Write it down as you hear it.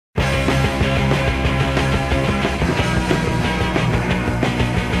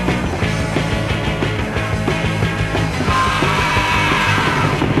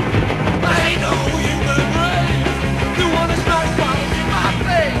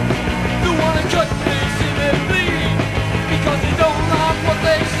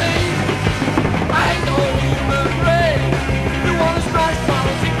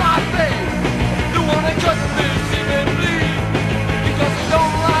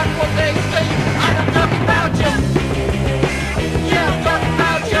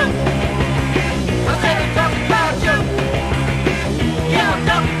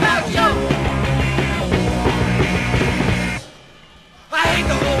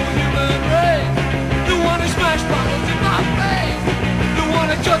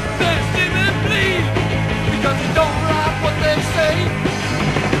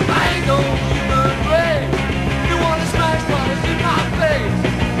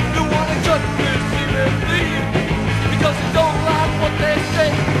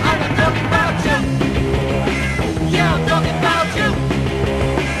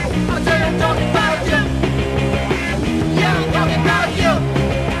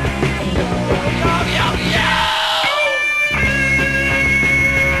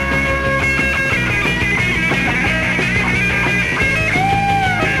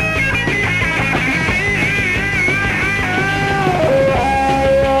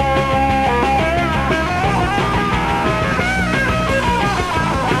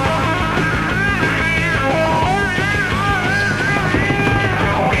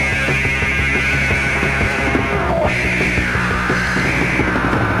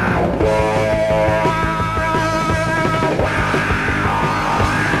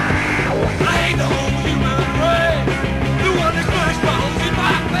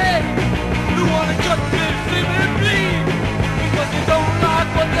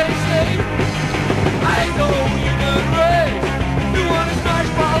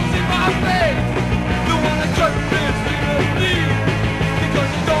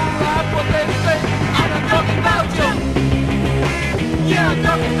Yeah, I'm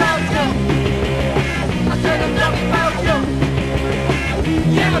talking about you. I said I'm talking about you.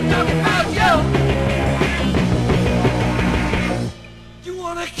 Yeah, I'm talking about you. You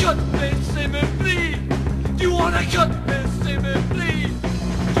wanna cut me, see me bleed. You wanna cut me, see me bleed.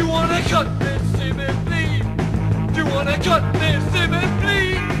 You wanna cut me, see me bleed. You wanna cut me, see me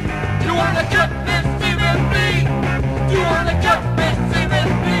bleed. You wanna cut me, see me bleed. You wanna cut me, see me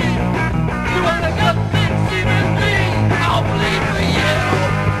bleed. You wanna cut me, see me bleed. I'll bleed for you.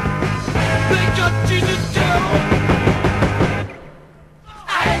 They cut Jesus too.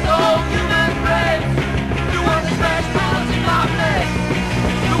 I ain't no human race. You wanna smash balls in my face.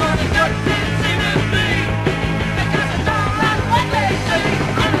 You wanna cut me, see me bleed. Because I don't like what they say.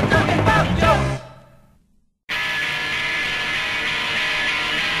 I'm not talking about you.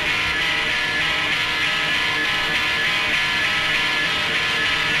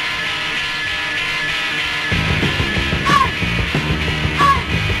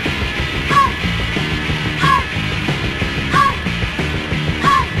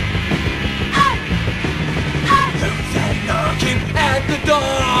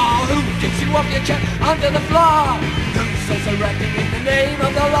 Who kicks you off your chair under the floor? Who says a rapping in the name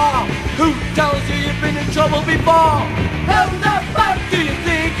of the law? Who tells you you've been in trouble before? Who the fuck do you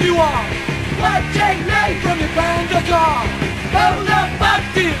think you are? Watching me from your band of car. Who the fuck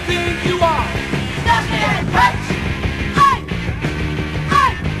do you think you are? Starsky Hutch.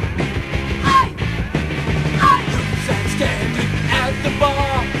 Who's that standing at the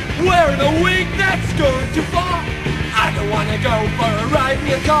bar wearing a wig that's going too far? I don't wanna go for a ride in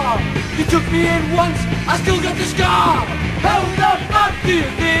your car. You took me in once, I still got the scar. Who the fuck do you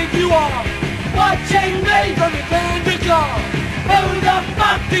think you are? Watching me from your band of car. Who the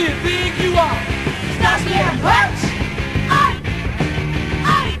fuck do you think you are? Starsky Hutch.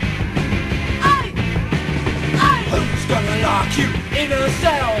 Who's gonna lock you in a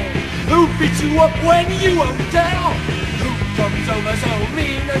cell? Who beats you up when you won't tell? Who comes over so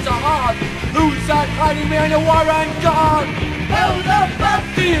mean and so hard? Who's that hiding behind a warrant guard? Who the fuck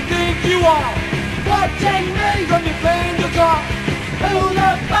do you think you are? Watching me from your band of car. Who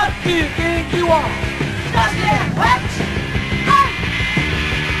the fuck do you think you are? Starsky Hutch.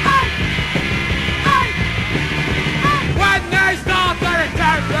 When they start their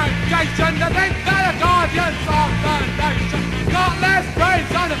interrogation, they think they're the guardians of the nation. Got less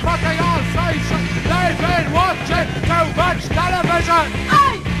brains on the fucking Alsatian. They've been watching too much television.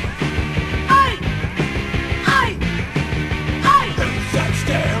 Who's that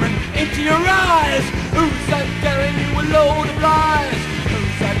staring into your eyes? Who's that telling you a load of lies?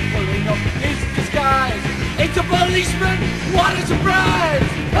 Who's that pulling up his disguise? It's a policeman, what a surprise!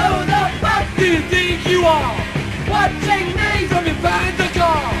 Who the fuck do you think you are? Watching me from your band of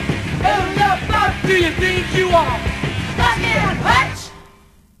car. Who the fuck do you think you are? Starsky Hutch.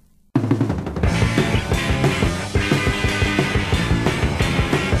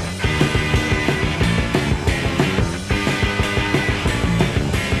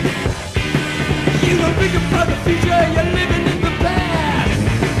 You don't think about the future, you're living in the past.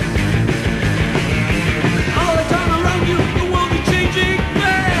 All the time around you, the world is changing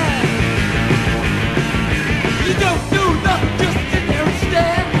fast. You don't do nothing, just sit there and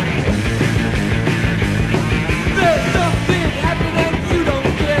stare. There's something happening and you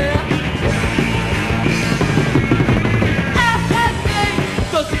don't care. Apathy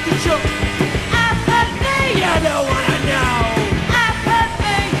doesn't get you. Apathy, you don't wanna know.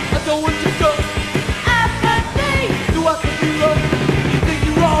 Apathy, I don't want to go. You think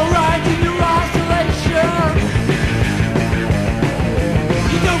you're alright in your isolation.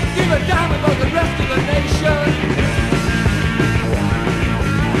 You don't give a damn about the rest of the nation.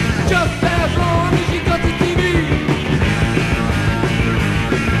 Just as long as you got the TV,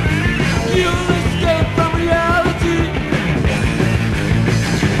 you'll escape from reality.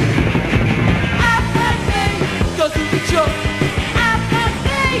 Apathy doesn't get you.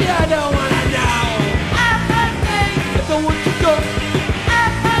 Apathy, I don't wanna know. Apathy, I don't want to go.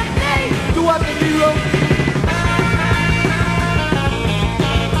 Apathy, to Apathy Row.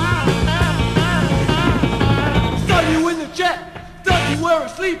 Saw you in the jet, thought you were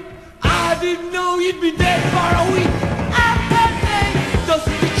asleep. I didn't know you'd be dead for a week. Apathy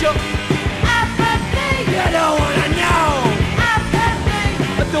doesn't get you. Apathy, I don't wanna know. Apathy,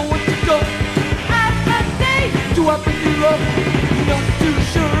 I don't want to go. Apathy, to Apathy Row. Not too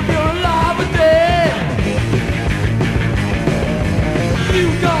sure if you're alive or dead. You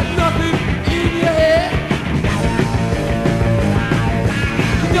got nothing in your head.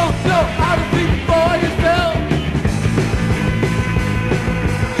 You don't know how to think for yourself.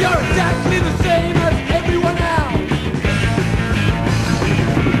 You're exactly the same as everyone else.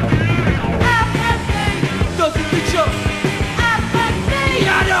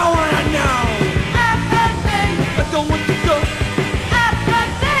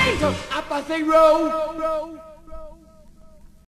 Row.